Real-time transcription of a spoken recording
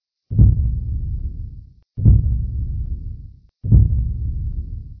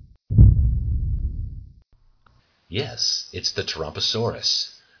Yes, it's the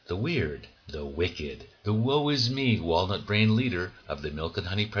Tarumposaurus, the weird, the wicked, the woe-is-me walnut-brain leader of the Milk and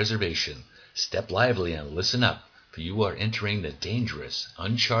Honey Preservation. Step lively and listen up, for you are entering the dangerous,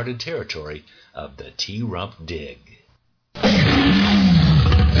 uncharted territory of the T-Rump Dig.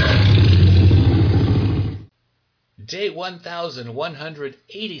 Day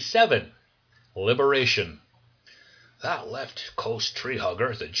 1187, Liberation. That left coast tree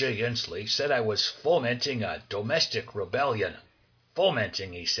hugger, the Jay Inslee, said I was fomenting a domestic rebellion.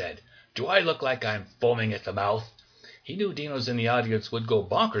 Fomenting, he said. Do I look like I'm foaming at the mouth? He knew Dinos in the audience would go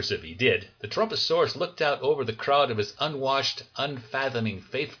bonkers if he did. The Trumposaurus looked out over the crowd of his unwashed, unfathoming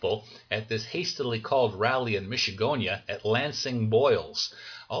faithful at this hastily called rally in Michigonia at Lansing Boyles.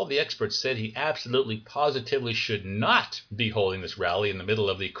 All the experts said he absolutely positively should not be holding this rally in the middle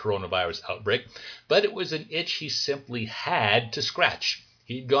of the coronavirus outbreak, but it was an itch he simply had to scratch.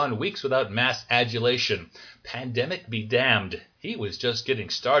 He'd gone weeks without mass adulation. Pandemic be damned. He was just getting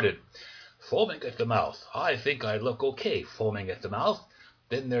started. Foaming at the mouth. I think I look okay foaming at the mouth.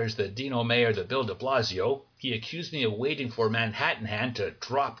 Then there's the Dino mayor, the Bill de Blasio. He accused me of waiting for Manhattan Hand to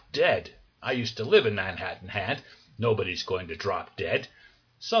drop dead. I used to live in Manhattan Hand. Nobody's going to drop dead.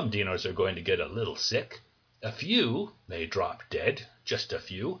 Some Dinos are going to get a little sick. A few may drop dead, just a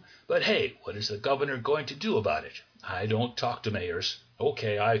few. But hey, what is the governor going to do about it? I don't talk to mayors.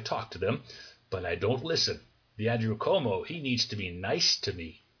 Okay, I talk to them, but I don't listen. The Andrew Cuomo, he needs to be nice to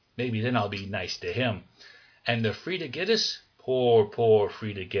me. Maybe then I'll be nice to him. And the Frida Giddis? Poor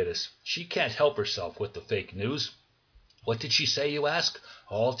Frida Giddis. She can't help herself with the fake news. What did she say, you ask?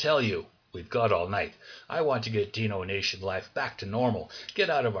 I'll tell you. We've got all night. I want to get Dino Nation life back to normal. Get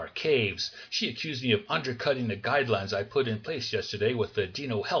out of our caves. She accused me of undercutting the guidelines I put in place yesterday with the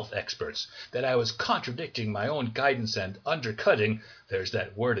Dino health experts. That I was contradicting my own guidance and undercutting, there's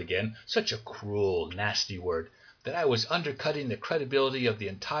that word again, such a cruel, nasty word. That I was undercutting the credibility of the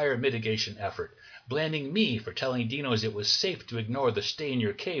entire mitigation effort. Blaming me for telling Dinos it was safe to ignore the stay in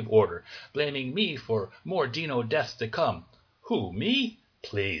your cave order. Blaming me for more Dino deaths to come. Who, me?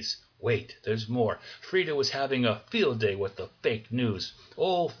 Please. Wait, there's more. Frida was having a field day with the fake news.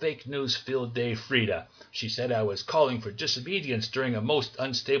 Oh, fake news field day, Frida. She said I was calling for disobedience during a most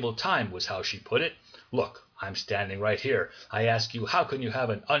unstable time, was how she put it. Look, I'm standing right here. I ask you, how can you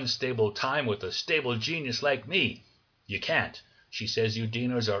have an unstable time with a stable genius like me? You can't. She says you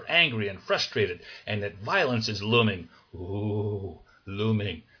Dinos are angry and frustrated, and that violence is looming. Ooh,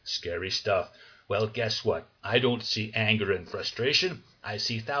 looming. Scary stuff. Well, guess what? I don't see anger and frustration. I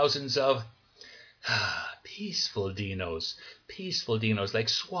see thousands of peaceful Dinos like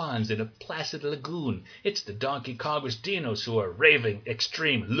swans in a placid lagoon. It's the Donkey Congress Dinos who are raving,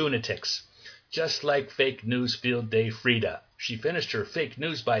 extreme lunatics. Just like fake news field day Frida. She finished her fake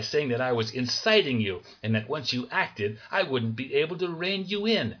news by saying that I was inciting you, and that once you acted, I wouldn't be able to rein you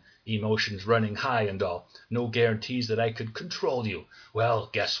in. Emotions running high and all. No guarantees that I could control you. Well,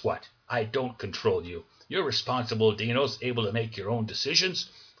 guess what? I don't control you. You're responsible Dinos, able to make your own decisions.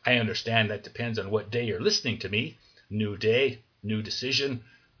 I understand that depends on what day you're listening to me. New day, new decision.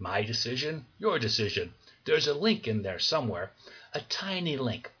 My decision, your decision. There's a link in there somewhere. A tiny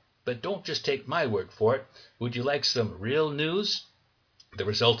link. But don't just take my word for it. Would you like some real news? The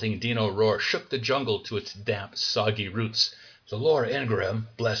resulting Dino roar shook the jungle to its damp, soggy roots. The Laura Ingraham,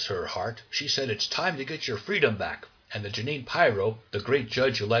 bless her heart, she said it's time to get your freedom back. And the Janine Pyro, the great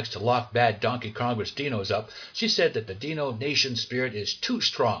judge who likes to lock bad Donkey Congress Dinos up, she said that the Dino Nation spirit is too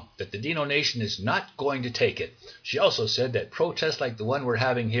strong, that the Dino Nation is not going to take it. She also said that protests like the one we're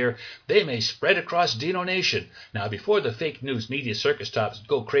having here, they may spread across Dino Nation. Now, before the fake news media circus tops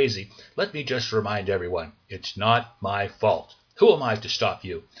go crazy, let me just remind everyone, it's not my fault. Who am I to stop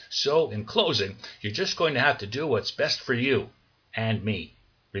you? So, in closing, you're just going to have to do what's best for you and me.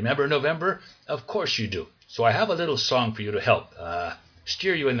 Remember November? Of course you do. So I have a little song for you to help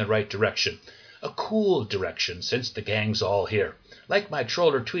steer you in the right direction. A cool direction, since the gang's all here. Like my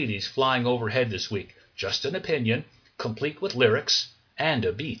troller Tweeties flying overhead this week. Just an opinion, complete with lyrics and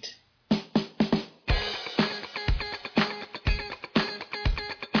a beat.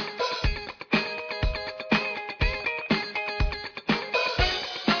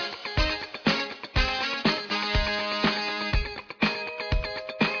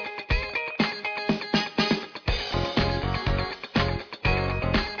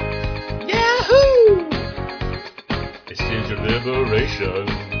 Liberation.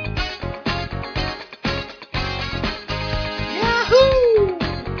 Yahoo!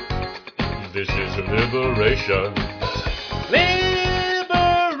 This is liberation.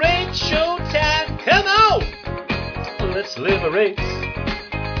 Liberate showtime. Come on! Let's liberate.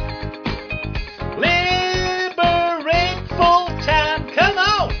 Liberate.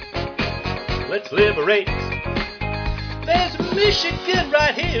 let's liberate. There's Michigan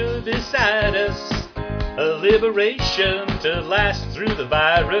right here beside us, a liberation to last through the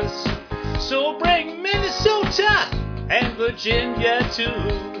virus. So bring Minnesota and Virginia too.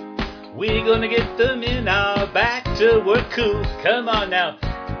 We're gonna get them in our back to work cool. Come on now,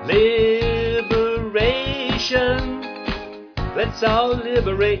 liberation. Let's all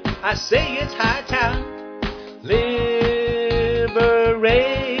liberate. I say it's high time. Liberation.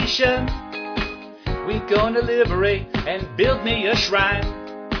 We're gonna liberate and build me a shrine.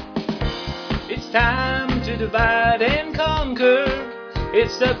 It's time to divide and conquer.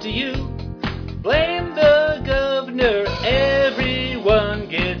 It's up to you. Blame the governor. Everyone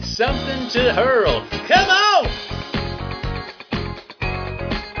gets something to hurl. Come on!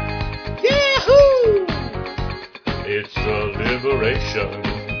 Yahoo! It's a liberation.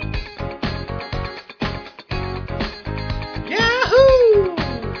 Yahoo!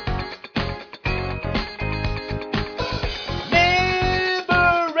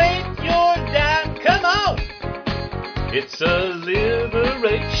 Liberate your dime. Come on! It's a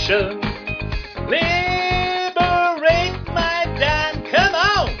liberation. Liberate my dime. Come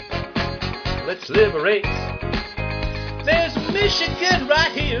on! Let's liberate. There's Michigan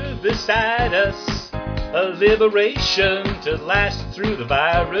right here beside us, a liberation to last through the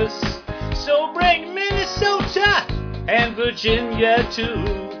virus. So bring Minnesota and Virginia too.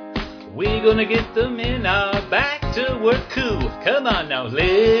 We're gonna get them in our back to work cool. Come on now, liberation.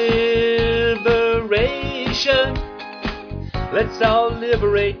 Let's all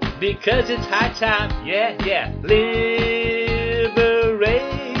liberate because it's high time. Yeah, yeah, liberation.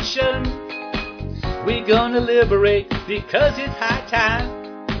 We're gonna liberate because it's high time.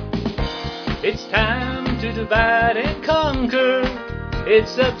 It's time to divide and conquer.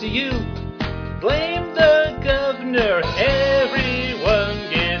 It's up to you. Blame the governor. Everyone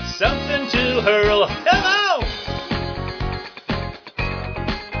gets something to hurl. Come on!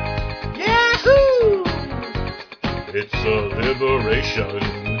 Yahoo! It's a liberation.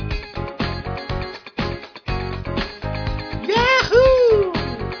 Yahoo!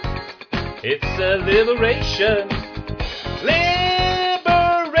 It's a liberation.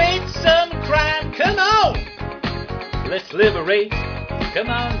 Liberate some crime. Come on! Let's liberate. Come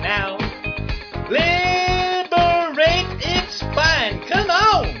on now. Liberate, it's fine. Come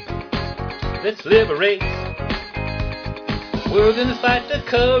on! Let's liberate. We're gonna fight the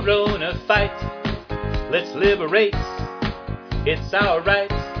corona fight. Let's liberate. It's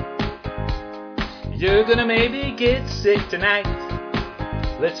alright. You're gonna maybe get sick tonight.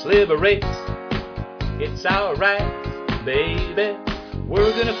 Let's liberate. It's alright, baby.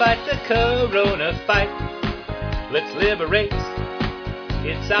 We're gonna fight the corona fight. Let's liberate.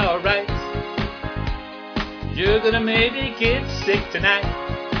 It's alright. You're gonna maybe get sick tonight.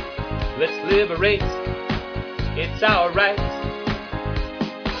 Let's liberate. It's alright.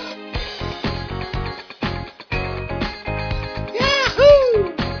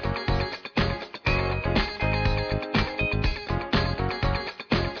 Yahoo!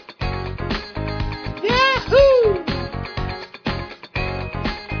 Yahoo!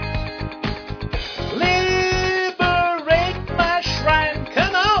 Liberate my shrine.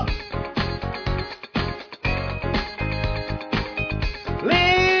 Come on!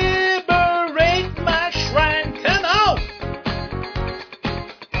 Liberate my shrine. Come on!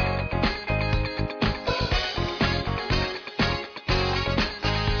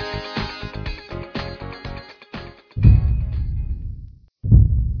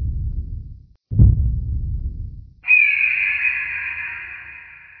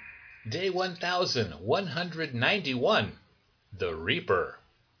 Day 1191. The Reaper.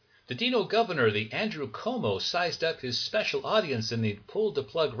 The Dino governor, the Andrew Cuomo, sized up his special audience in the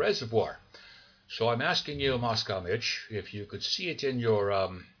Pull-to-Plug Reservoir. So I'm asking you, Moscow Mitch, if you could see it in your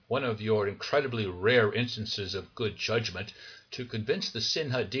one of your incredibly rare instances of good judgment, to convince the Sin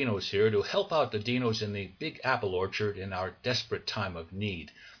Hut Dinos here to help out the Dinos in the Big Apple Orchard in our desperate time of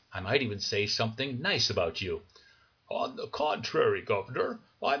need. I might even say something nice about you. On the contrary, Governor,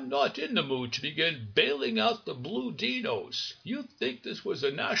 I'm not in the mood to begin bailing out the blue dinos. You think this was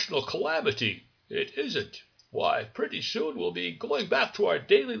a national calamity. It isn't. Why, pretty soon we'll be going back to our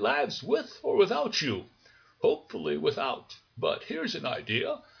daily lives with or without you. Hopefully without. But here's an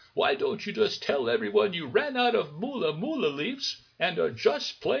idea. Why don't you just tell everyone you ran out of moolah moolah leaves and are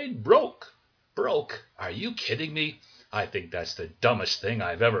just plain broke? Broke? Are you kidding me? I think that's the dumbest thing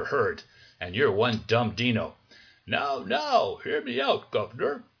I've ever heard. And you're one dumb dino. Now, hear me out,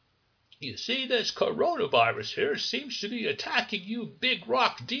 Governor. You see, this coronavirus here seems to be attacking you big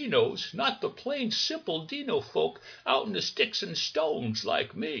rock dinos, not the plain simple dino folk out in the sticks and stones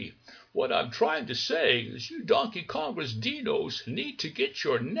like me. What I'm trying to say is you Donkey Kongers dinos need to get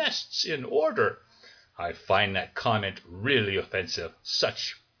your nests in order. I find that comment really offensive.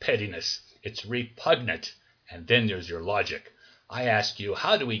 Such pettiness. It's repugnant. And then there's your logic. I ask you,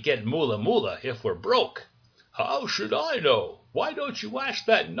 how do we get Moolah Moolah if we're broke? How should I know? Why don't you ask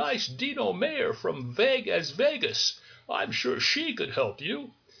that nice Dino Mayor from Vegas? I'm sure she could help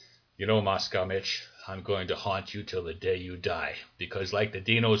you. You know, Moscow Mitch, I'm going to haunt you till the day you die, because like the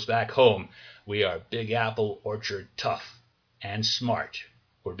dinos back home, we are Big Apple Orchard tough and smart.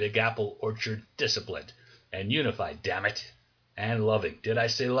 We're Big Apple Orchard disciplined and unified, damn it. And loving. Did I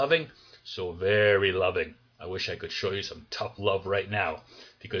say loving? So very loving. I wish I could show you some tough love right now,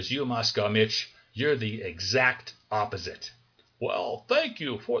 because you, Moscow Mitch, you're the exact opposite. Well, thank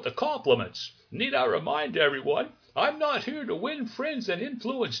you for the compliments. Need I remind everyone, I'm not here to win friends and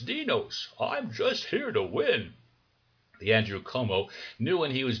influence dinos. I'm just here to win. The Andrew Cuomo knew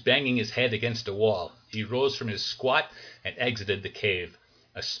when he was banging his head against a wall. He rose from his squat and exited the cave.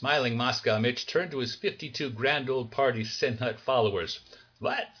 A smiling Moscow Mitch turned to his 52 grand old party Senhut followers.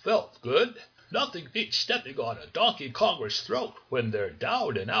 That felt good. Nothing beats stepping on a Donkey Konger's throat when they're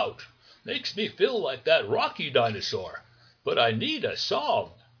down and out. Makes me feel like that Rocky dinosaur. But I need a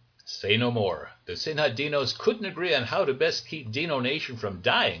song. Say no more. The Senhut dinos couldn't agree on how to best keep Dino Nation from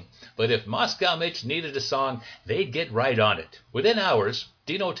dying, but if Moscow Mitch needed a song, they'd get right on it. Within hours,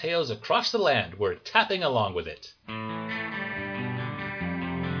 Dino Tales across the land were tapping along with it.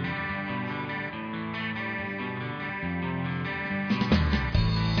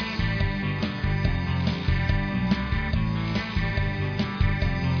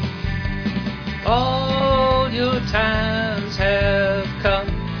 All your times have come.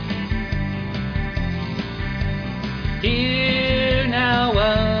 Here now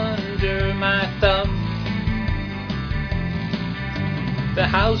under my thumb. The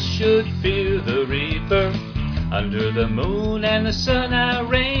house should fear the reaper. Under the moon and the sun I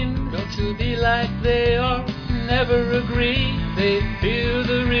reign. Don't you be like they are, never agree. They fear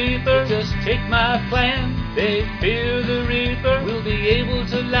the reaper, just take my plan. They fear the reaper, we'll be able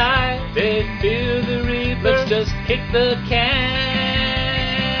to lie. They fear the reaper, let's just kick the can.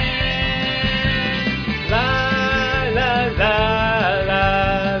 La la la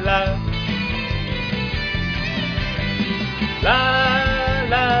la la. La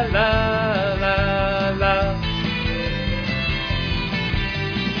la la la la.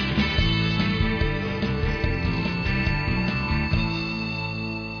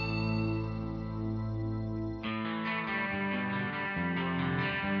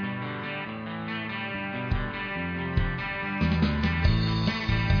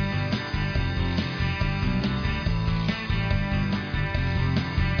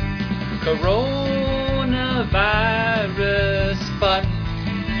 Coronavirus fun.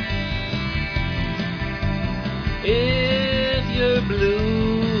 If you're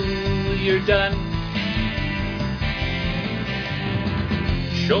blue, you're done.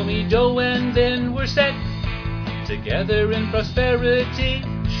 Show me dough and then we're set. Together in prosperity.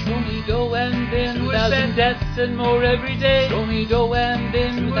 Show me dough and then we're set. 2,000 deaths and more every day. Show me dough and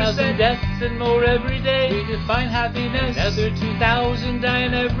then 2,000 deaths and more every day. We define happiness. Another 2,000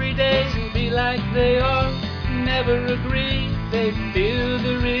 dying every day. To be like they are, never agree. They fear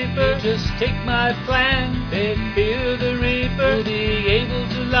the reaper. Just take my plan. They fear the reaper. We'll be able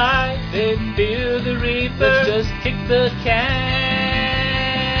to lie. They fear the reaper. Let's just kick the can.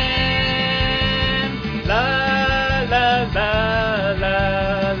 La la la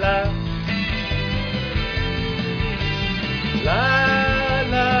la la. La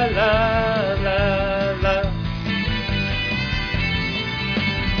la la la la.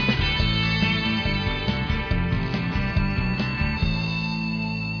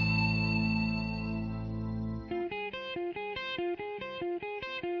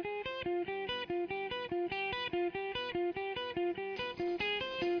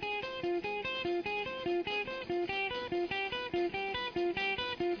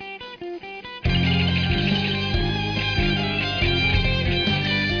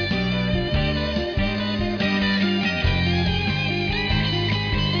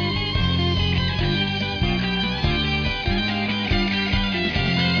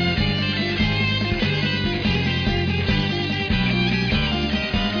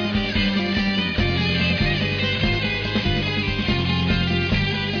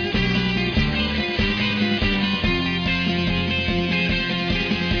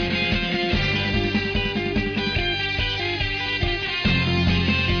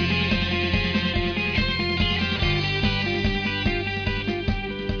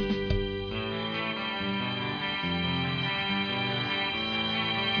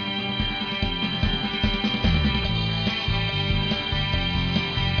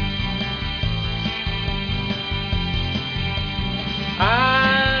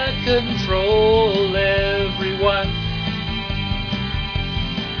 control everyone.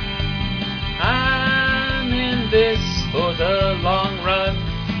 I'm in this for the long run.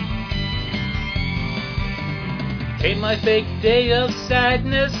 Came my fake day of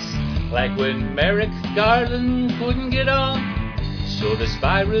sadness, like when Merrick Garland couldn't get on. So this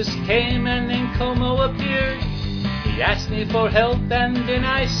virus came and then Como appeared. He asked me for help and then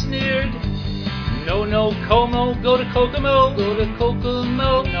I sneered. No, no, Como, go to Kokomo, go to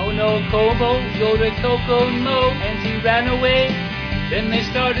Kokomo. No, no, Como, go to Kokomo. And he ran away, then they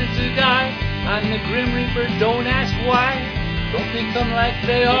started to die. I'm the Grim Reaper, don't ask why. Don't become like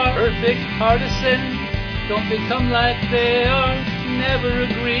they are, perfect partisan. Don't become like they are, never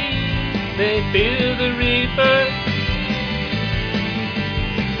agree. They fear the Reaper.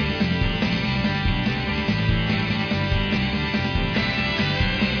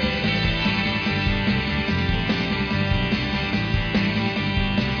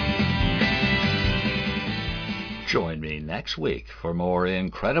 Join me next week for more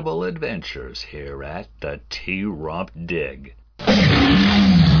incredible adventures here at the T-Rump Dig.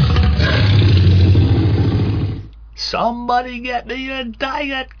 Somebody get me a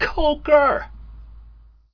Diet Coker!